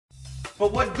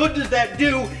But what good does that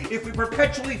do if we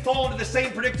perpetually fall into the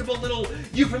same predictable little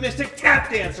euphemistic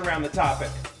tap dance around the topic?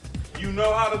 You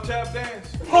know how to tap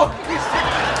dance?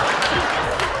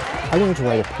 I wanted to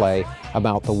write a play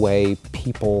about the way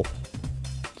people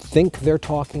think they're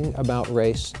talking about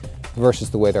race versus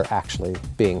the way they're actually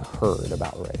being heard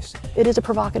about race. It is a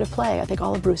provocative play. I think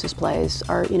all of Bruce's plays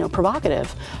are,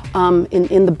 provocative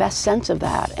in the best sense of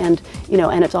that, and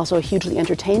and it's also a hugely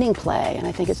entertaining play. And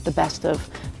I think it's the best, sort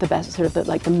of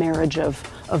the marriage of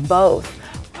both.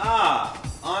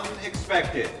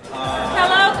 Unexpected.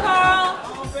 Hello, Carl.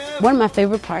 One of my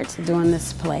favorite parts of doing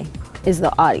this play is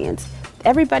the audience.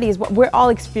 We're all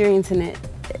experiencing it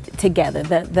together,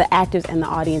 the actors and the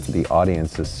audience. The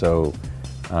audience is so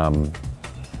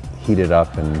heated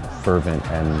up and fervent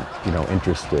and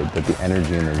interested that the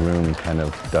energy in the room kind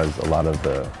of does a lot of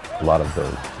the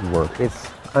work. It's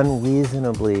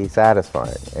unreasonably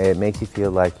satisfying. It makes you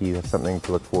feel like you have something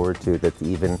to look forward to that's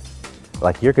even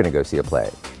like you're going to go see a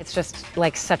play. It's just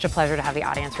like such a pleasure to have the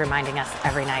audience reminding us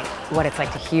every night what it's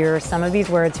like to hear some of these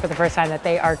words for the first time, that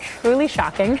they are truly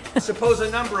shocking. Suppose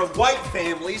a number of white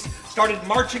families started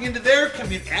marching into their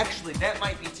community. Actually, that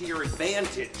might be to your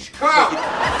advantage.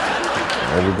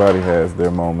 Everybody has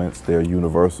their moments, their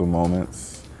universal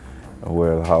moments,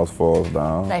 where the house falls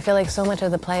down. I feel like so much of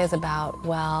the play is about,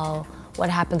 well, what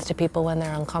happens to people when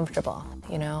they're uncomfortable?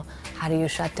 How do you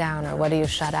shut down, or what do you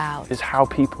shut out? Is how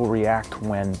people react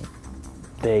when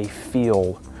they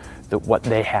feel that what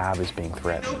they have is being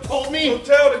threatened. You told me. So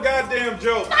tell the goddamn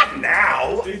joke. Not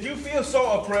now. If you feel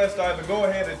so oppressed, either go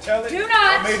ahead and tell it. Do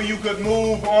not. Or maybe you could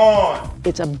move on.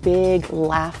 It's a big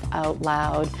laugh out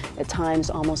loud, at times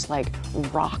almost like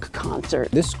rock concert.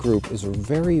 This group is a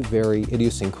very, very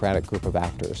idiosyncratic group of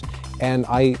actors, and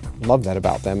I love that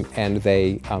about them, and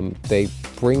they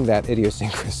bring that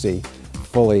idiosyncrasy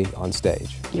fully on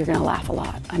stage. You're going to laugh a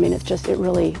lot. I mean, it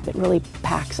really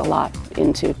packs a lot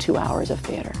into 2 hours of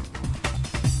theater.